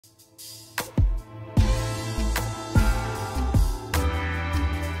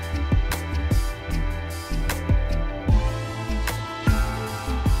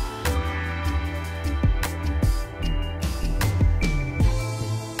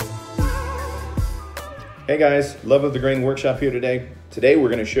Hey guys, Love of the Grain Workshop here today. Today we're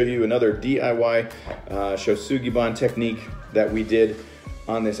going to show you another DIY Shousugiban technique that we did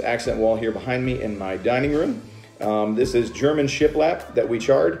on this accent wall here behind me in my dining room. This is German shiplap that we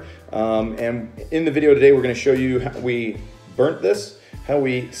charred, and in the video today we're going to show you how we burnt this, how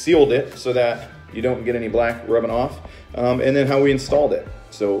we sealed it so that you don't get any black rubbing off, and then how we installed it.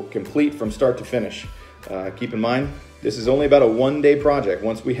 So complete from start to finish. Keep in mind, this is only about a one-day project.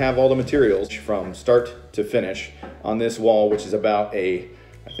 Once we have all the materials from start to finish on this wall, which is about I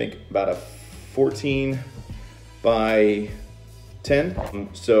think about a 14 by 10.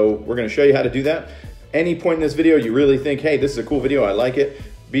 So we're gonna show you how to do that. Any point in this video you really think, hey, this is a cool video, I like it,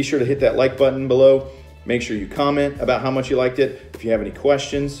 be sure to hit that like button below. Make sure you comment about how much you liked it. If you have any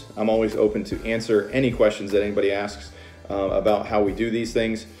questions, I'm always open to answer any questions that anybody asks about how we do these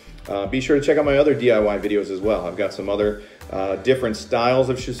things. Be sure to check out my other DIY videos as well. I've got some other different styles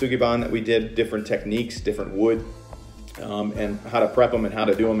of Shousugiban that we did, different techniques, different wood, and how to prep them and how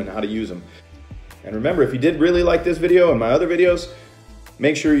to do them and how to use them. And remember, if you did really like this video and my other videos,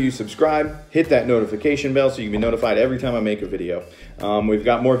 make sure you subscribe, hit that notification bell so you can be notified every time I make a video. We've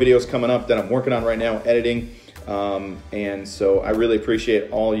got more videos coming up that I'm working on right now, editing, and so I really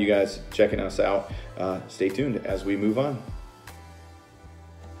appreciate all you guys checking us out. Stay tuned as we move on.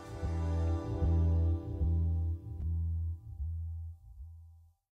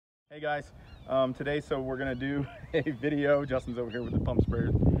 Hey guys, today we're gonna do a video. Justin's over here with the pump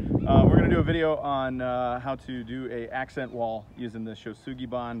sprayers. We're gonna do a video on how to do a accent wall using the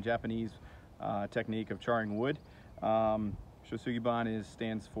Shousugiban Japanese technique of charring wood. Shousugiban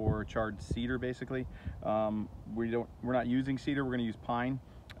stands for charred cedar, basically. We're not using cedar. We're gonna use pine.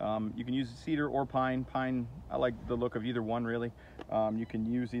 You can use cedar or pine. Pine, I like the look of either one, really. You can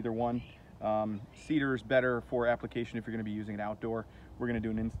use either one. Cedar is better for application if you're going to be using it outdoor. We're going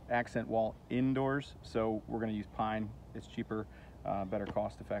to do an accent wall indoors, so we're going to use pine. It's cheaper, better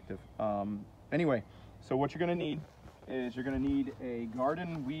cost effective. Anyway, so what you're going to need is you're going to need a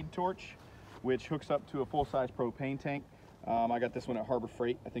garden weed torch, which hooks up to a full-size propane tank. I got this one at Harbor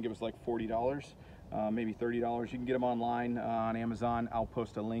Freight. I think it was like $40, maybe $30. You can get them online on Amazon. I'll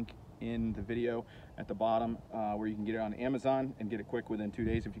post a link in the video at the bottom where you can get it on Amazon and get it quick within 2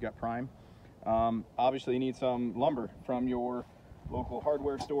 days if you got Prime. Obviously you need some lumber from your local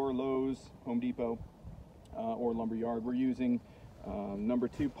hardware store, Lowe's, Home Depot, or lumber yard. We're using number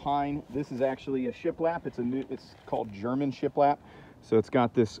 2 pine. This is actually a shiplap. It's called German shiplap. So it's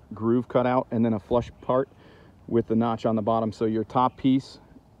got this groove cut out and then a flush part with the notch on the bottom. So your top piece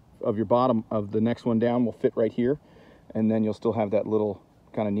of your bottom of the next one down will fit right here, and then you'll still have that little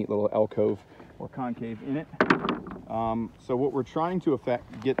kind of neat little alcove or concave in it. So what we're trying to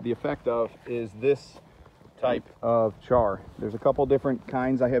get the effect of is this type of char. There's a couple different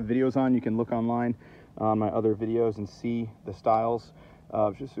kinds I have videos on. You can look online on my other videos and see the styles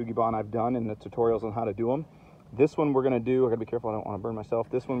of Shousugiban I've done and the tutorials on how to do them. This one we're going to do, I gotta be careful, I don't want to burn myself.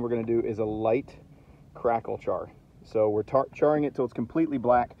 This one we're going to do is a light crackle char. So we're charring it till it's completely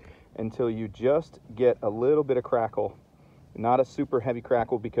black until you just get a little bit of crackle. Not a super heavy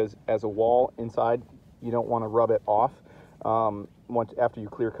crackle, because as a wall inside, you don't want to rub it off. After you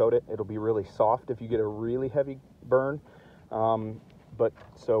clear coat it, it'll be really soft if you get a really heavy burn.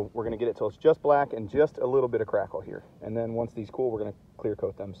 So we're going to get it till it's just black and just a little bit of crackle here. And then once these cool, we're going to clear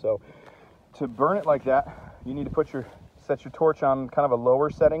coat them. So to burn it like that, you need to set your torch on kind of a lower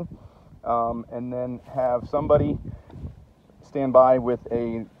setting, and then have somebody stand by with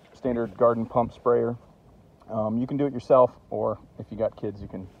a standard garden pump sprayer. You can do it yourself, or if you got kids, you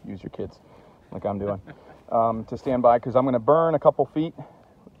can use your kids like I'm doing, to stand by, because I'm going to burn a couple feet.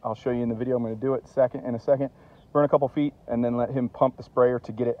 I'll show you in the video. I'm going to do it in a second. Burn a couple feet and then let him pump the sprayer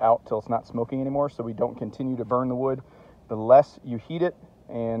to get it out till it's not smoking anymore, so we don't continue to burn the wood. The less you heat it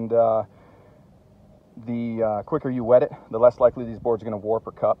and the quicker you wet it, the less likely these boards are going to warp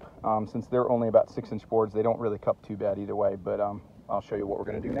or cup. Since they're only about 6-inch boards, they don't really cup too bad either way, but I'll show you what we're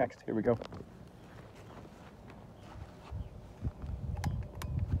going to do next. Here we go.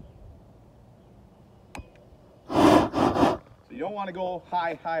 You don't want to go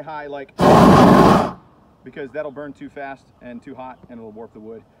high like, because that'll burn too fast and too hot and it'll warp the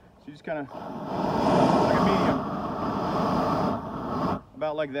wood. So you just kind of like a medium,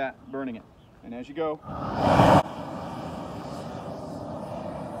 about like that, burning it. And as you go,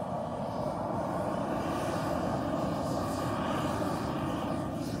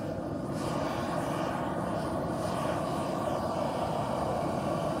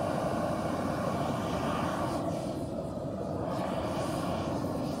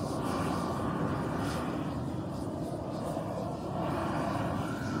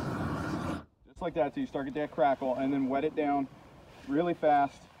 just like that, so you start to get that crackle, and then wet it down really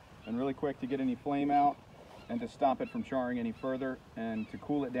fast and really quick to get any flame out and to stop it from charring any further and to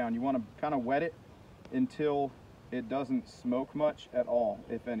cool it down. You want to kind of wet it until it doesn't smoke much at all,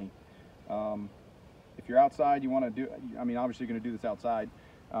 if any. If you're outside, you want to do, I mean, obviously you're going to do this outside,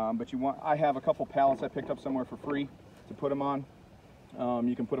 but you want, I have a couple pallets I picked up somewhere for free to put them on.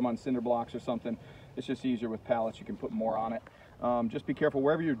 You can put them on cinder blocks or something. It's just easier with pallets. You can put more on it. Just be careful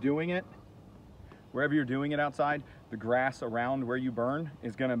wherever you're doing it outside, the grass around where you burn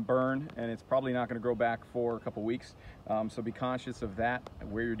is going to burn, and it's probably not going to grow back for a couple weeks. So be conscious of that,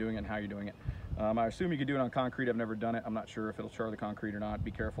 where you're doing it and how you're doing it. I assume you could do it on concrete. I've never done it. I'm not sure if it'll char the concrete or not.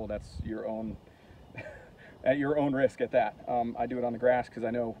 Be careful. That's your own at your own risk at that. I do it on the grass because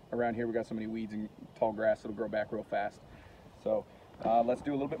I know around here we got so many weeds and tall grass that'll grow back real fast. So let's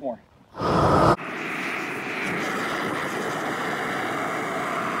do a little bit more.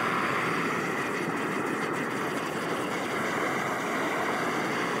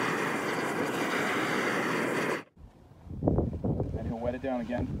 And he'll wet it down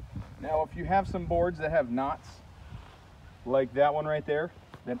again. Now if you have some boards that have knots, like that one right there,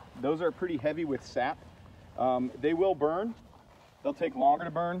 then those are pretty heavy with sap. They will burn. They'll take longer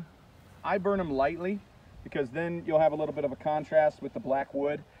to burn. I burn them lightly because then you'll have a little bit of a contrast with the black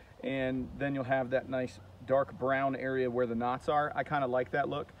wood, and then you'll have that nice dark brown area where the knots are. I kind of like that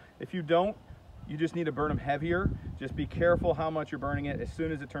look. If you don't, you just need to burn them heavier. Just be careful how much you're burning it. As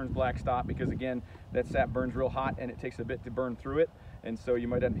soon as it turns black, stop, because again, that sap burns real hot and it takes a bit to burn through it, and so you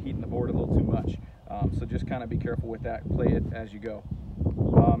might end up heating the board a little too much. So just kind of be careful with that. Play it as you go.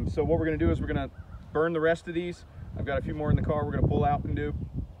 So what we're going to do is we're going to burn the rest of these. I've got a few more in the car we're going to pull out and do.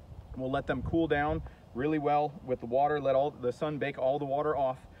 We'll let them cool down really well with the water, let all the sun bake all the water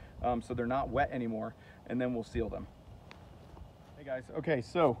off, so they're not wet anymore, and then we'll seal them. Hey guys, okay,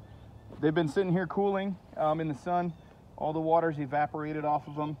 so they've been sitting here cooling in the sun. All the water's evaporated off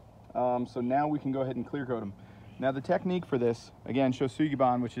of them, so now we can go ahead and clear coat them. Now the technique for this, again,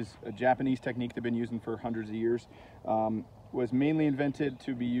 Shousugiban, which is a Japanese technique they've been using for hundreds of years, was mainly invented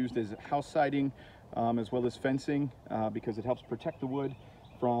to be used as house siding as well as fencing, because it helps protect the wood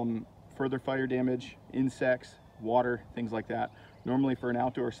from further fire damage, insects, water, things like that. Normally for an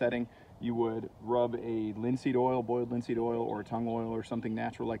outdoor setting, you would rub a linseed oil, boiled linseed oil, or a tung oil or something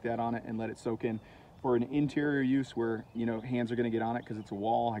natural like that on it and let it soak in. For an interior use where, you know, hands are going to get on it because it's a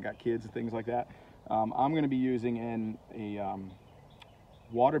wall, I got kids and things like that, I'm going to be using a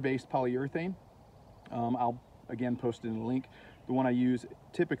water-based polyurethane. I'll again post it in the link. The one I use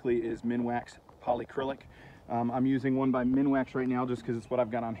typically is Minwax polyacrylic. I'm using one by Minwax right now just because it's what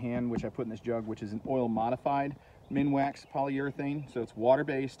I've got on hand, which I put in this jug, which is an oil modified Minwax polyurethane. So it's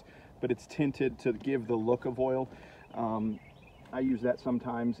water-based, but it's tinted to give the look of oil. I use that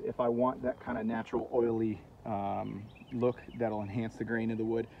sometimes if I want that kind of natural oily look that'll enhance the grain of the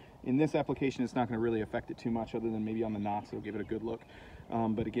wood. In this application, it's not going to really affect it too much, other than maybe on the knots it'll give it a good look.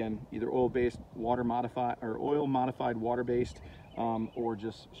 But again, either oil-based, water modified, or oil modified water-based, or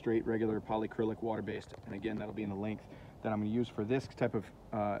just straight regular polyacrylic water-based. And again, that'll be in the length that I'm going to use for this type of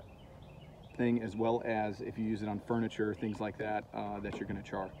thing, as well as if you use it on furniture, things like that, that you're going to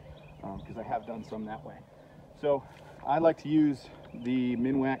char, because I have done some that way. So I like to use the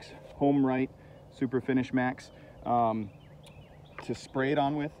Minwax Home Right Super Finish Max to spray it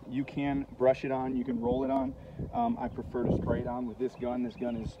on with. You can brush it on, you can roll it on. I prefer to spray it on with this gun. This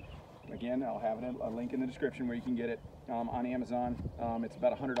gun is, again, I'll have a link in the description where you can get it on Amazon. It's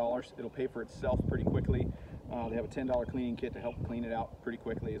about $100. It'll pay for itself pretty quickly. They have a $10 cleaning kit to help clean it out pretty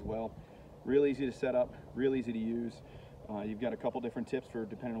quickly as well. Real easy to set up, real easy to use. You've got a couple different tips for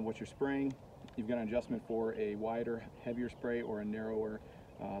depending on what you're spraying. You've got an adjustment for a wider, heavier spray or a narrower,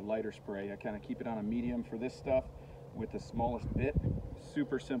 lighter spray. I kind of keep it on a medium for this stuff with the smallest bit.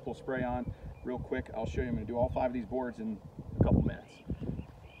 Super simple spray on, real quick. I'll show you. I'm going to do all 5 of these boards in a couple minutes.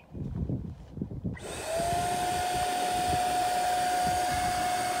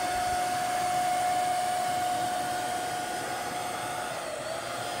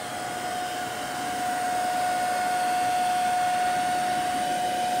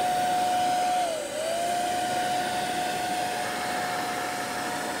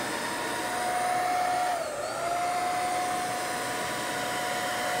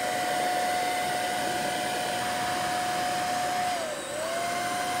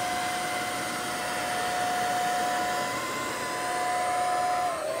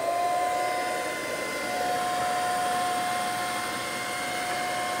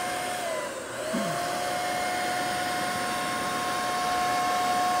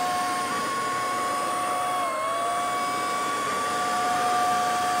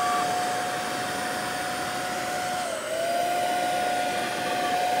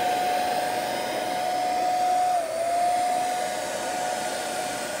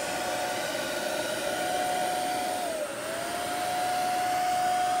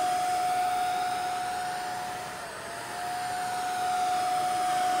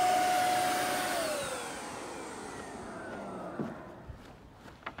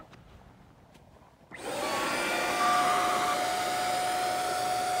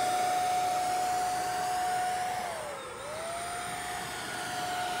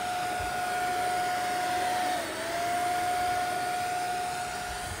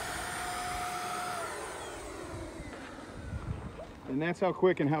 And that's how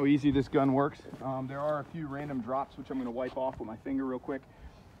quick and how easy this gun works. There are a few random drops which I'm going to wipe off with my finger real quick.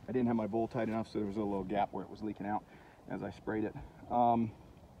 I didn't have my bowl tight enough, so there was a little gap where it was leaking out as I sprayed it.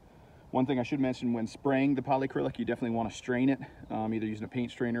 One thing I should mention, when spraying the polyacrylic, you definitely want to strain it, either using a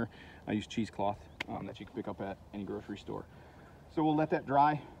paint strainer. I use cheesecloth that you can pick up at any grocery store. So we'll let that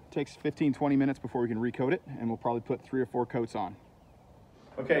dry. It takes 15-20 minutes before we can recoat it, and we'll probably put 3 or 4 coats on.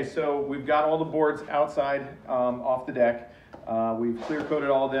 Okay, so we've got all the boards outside off the deck. We've clear coated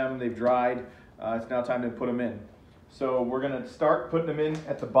all of them. They've dried. It's now time to put them in. So we're going to start putting them in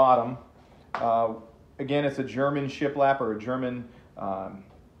at the bottom. Again, it's a German shiplap, or a German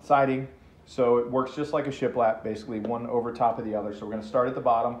siding. So it works just like a shiplap, basically one over top of the other. So we're going to start at the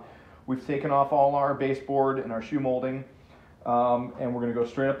bottom. We've taken off all our baseboard and our shoe molding, and we're going to go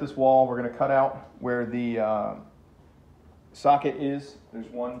straight up this wall. We're going to cut out where the socket is. There's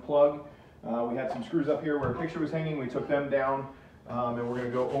one plug. We had some screws up here where a picture was hanging. We took them down, and we're going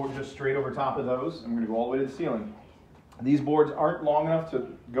to go over, just straight over top of those. And we're going to go all the way to the ceiling. These boards aren't long enough to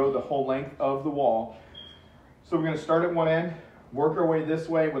go the whole length of the wall. So we're going to start at one end, work our way this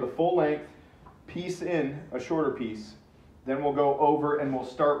way with a full length, piece in a shorter piece. Then we'll go over and we'll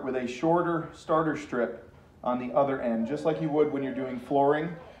start with a shorter starter strip on the other end, just like you would when you're doing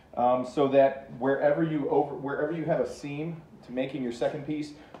flooring, so that wherever you have a seam to making your second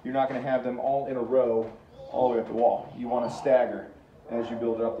piece, you're not going to have them all in a row all the way up the wall. You want to stagger as you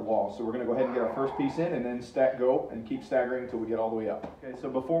build it up the wall. So we're going to go ahead and get our first piece in, and then go and keep staggering until we get all the way up. Okay, so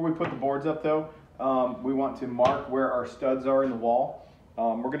before we put the boards up though, we want to mark where our studs are in the wall.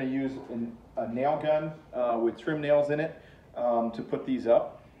 We're going to use a nail gun with trim nails in it to put these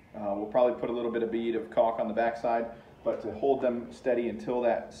up. We'll probably put a little bit of bead of caulk on the back side, but to hold them steady until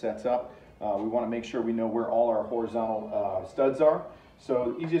that sets up, we want to make sure we know where all our horizontal studs are.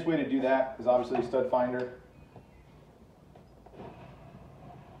 So the easiest way to do that is obviously stud finder.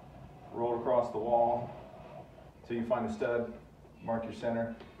 Roll across the wall until you find a stud, mark your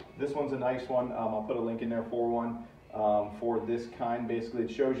center. This one's a nice one. I'll put a link in there for one for this kind. Basically,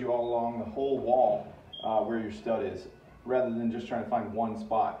 it shows you all along the whole wall where your stud is, rather than just trying to find one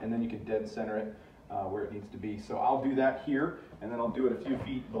spot, and then you can dead center it where it needs to be. So I'll do that here, and then I'll do it a few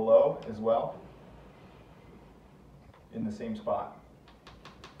feet below as well in the same spot.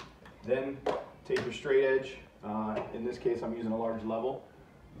 Then take your straight edge. In this case, I'm using a large level.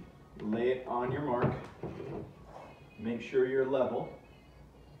 Lay it on your mark. Make sure you're level.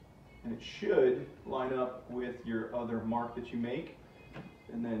 And it should line up with your other mark that you make.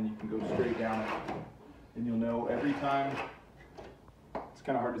 And then you can go straight down it. And you'll know every time. It's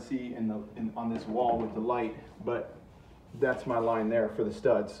kind of hard to see on this wall with the light, but that's my line there for the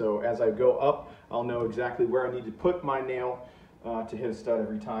stud. So as I go up, I'll know exactly where I need to put my nail to hit a stud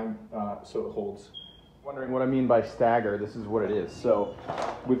every time, so it holds. Wondering what I mean by stagger? This is what it is. So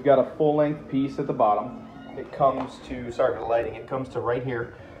we've got a full length piece at the bottom. It comes to, sorry for the lighting, it comes to right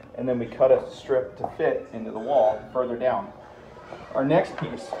here, and then we cut a strip to fit into the wall further down. Our next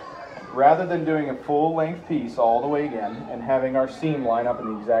piece, rather than doing a full length piece all the way again and having our seam line up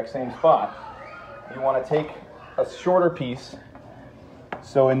in the exact same spot, you want to take a shorter piece.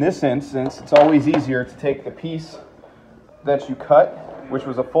 So in this instance, it's always easier to take the piece that you cut, which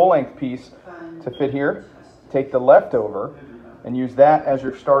was a full length piece, to fit here, take the leftover and use that as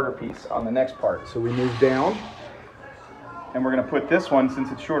your starter piece on the next part. So we move down, and we're going to put this one,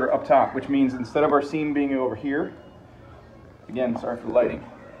 since it's shorter, up top, which means instead of our seam being over here, again, sorry for the lighting,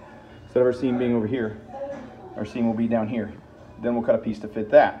 instead of our seam being over here, our seam will be down here. Then we'll cut a piece to fit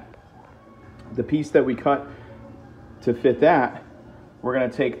that. The piece that we cut to fit that, we're going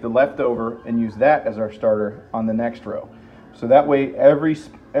to take the leftover and use that as our starter on the next row. So that way,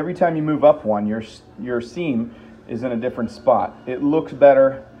 every time you move up one, your seam is in a different spot. It looks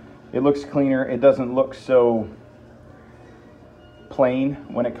better, it looks cleaner, it doesn't look so plain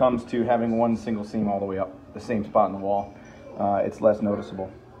when it comes to having one single seam all the way up the same spot in the wall. It's less noticeable.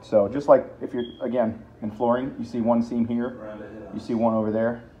 So just like if you're, again, in flooring, you see one seam here, you see one over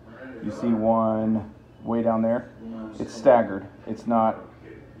there, you see one way down there. It's staggered. It's not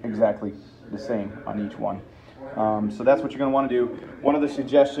exactly the same on each one. So that's what you're going to want to do. One other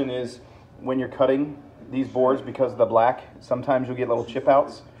suggestion is when you're cutting these boards, because of the black, sometimes you'll get little chip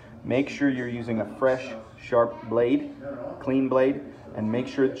outs. Make sure you're using a fresh, sharp blade, clean blade, and make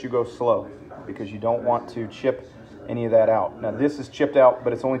sure that you go slow, because you don't want to chip any of that out. Now this is chipped out,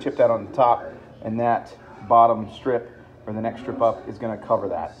 but it's only chipped out on the top, and that bottom strip or the next strip up is going to cover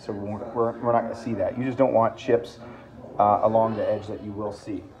that. So we're not going to see that. You just don't want chips along the edge that you will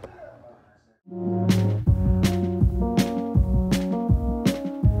see.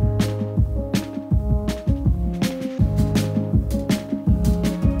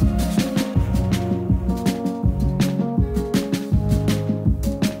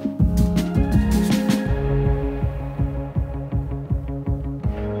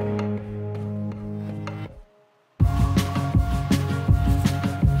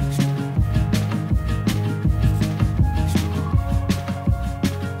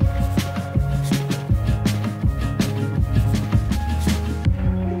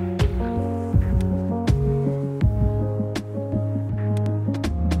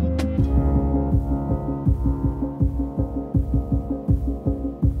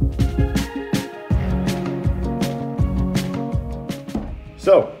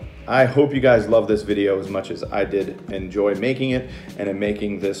 I hope you guys love this video as much as I did enjoy making it and in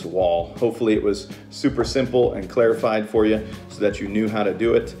making this wall. Hopefully it was super simple and clarified for you so that you knew how to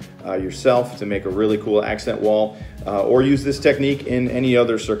do it yourself to make a really cool accent wall, or use this technique in any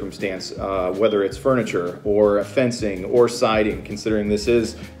other circumstance, whether it's furniture or fencing or siding. Considering this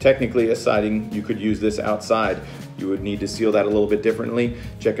is technically a siding, you could use this outside. You would need to seal that a little bit differently.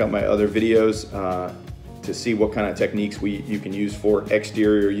 Check out my other videos to see what kind of techniques you can use for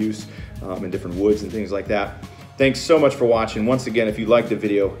exterior use in different woods and things like that. Thanks so much for watching. Once again, if you liked the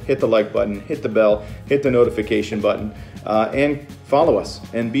video, hit the like button, hit the bell, hit the notification button, and follow us.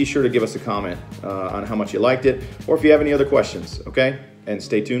 And be sure to give us a comment on how much you liked it, or if you have any other questions, okay? And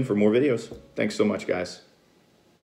stay tuned for more videos. Thanks so much, guys.